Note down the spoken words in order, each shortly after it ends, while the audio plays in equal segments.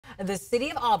The city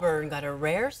of Auburn got a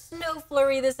rare snow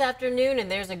flurry this afternoon,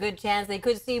 and there's a good chance they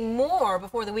could see more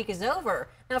before the week is over.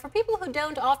 Now, for people who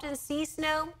don't often see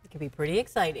snow, it can be pretty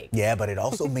exciting. Yeah, but it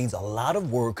also means a lot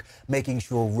of work making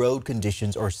sure road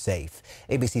conditions are safe.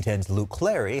 ABC 10's Luke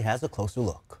Clary has a closer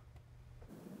look.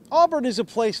 Auburn is a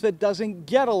place that doesn't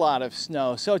get a lot of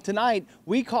snow, so tonight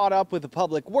we caught up with the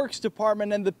Public Works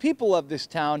Department and the people of this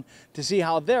town to see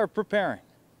how they're preparing.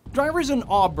 Drivers in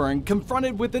Auburn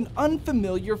confronted with an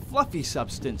unfamiliar fluffy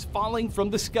substance falling from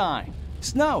the sky.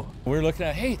 Snow. We're looking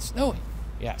at, hey, it's snowing.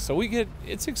 Yeah, so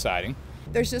it's exciting.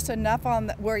 There's just enough on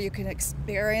where you can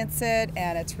experience it,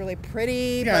 and it's really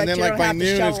pretty, yeah, but and then you like don't by have to noon,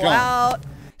 it's shovel gone. out.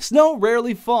 Snow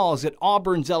rarely falls at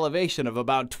Auburn's elevation of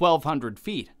about 1,200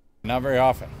 feet. Not very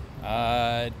often.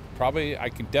 Probably, I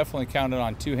can definitely count it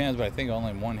on two hands, but I think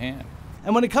only in one hand.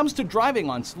 And when it comes to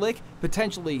driving on slick,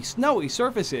 potentially snowy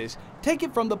surfaces, take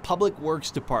it from the Public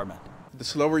Works Department. The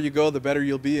slower you go, the better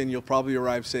you'll be, and you'll probably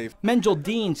arrive safe. Menjel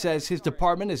Dean says his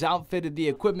department has outfitted the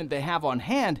equipment they have on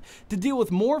hand to deal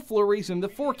with more flurries in the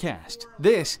forecast.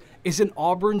 This is an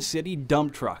Auburn City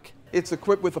dump truck. It's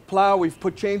equipped with a plow. We've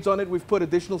put chains on it. We've put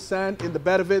additional sand in the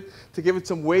bed of it to give it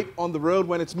some weight on the road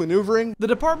when it's maneuvering. The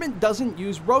department doesn't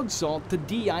use road salt to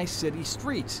de-ice city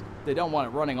streets. They don't want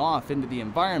it running off into the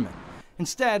environment.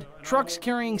 Instead, trucks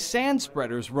carrying sand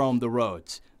spreaders roam the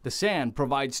roads. The sand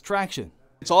provides traction.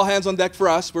 It's all hands on deck for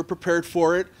us. We're prepared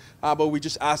for it, but we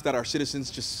just ask that our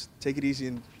citizens just take it easy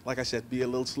and, like I said, be a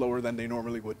little slower than they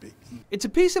normally would be. It's a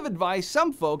piece of advice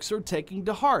some folks are taking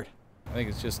to heart. I think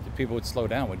it's just if people would slow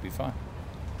down, would be fine.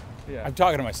 Yeah. I'm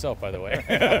talking to myself, by the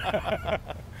way.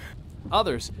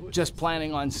 Others just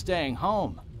planning on staying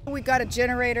home. We got a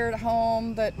generator at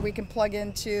home that we can plug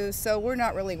into, so we're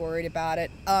not really worried about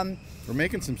it. We're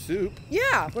making some soup.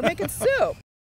 Yeah, we're making soup.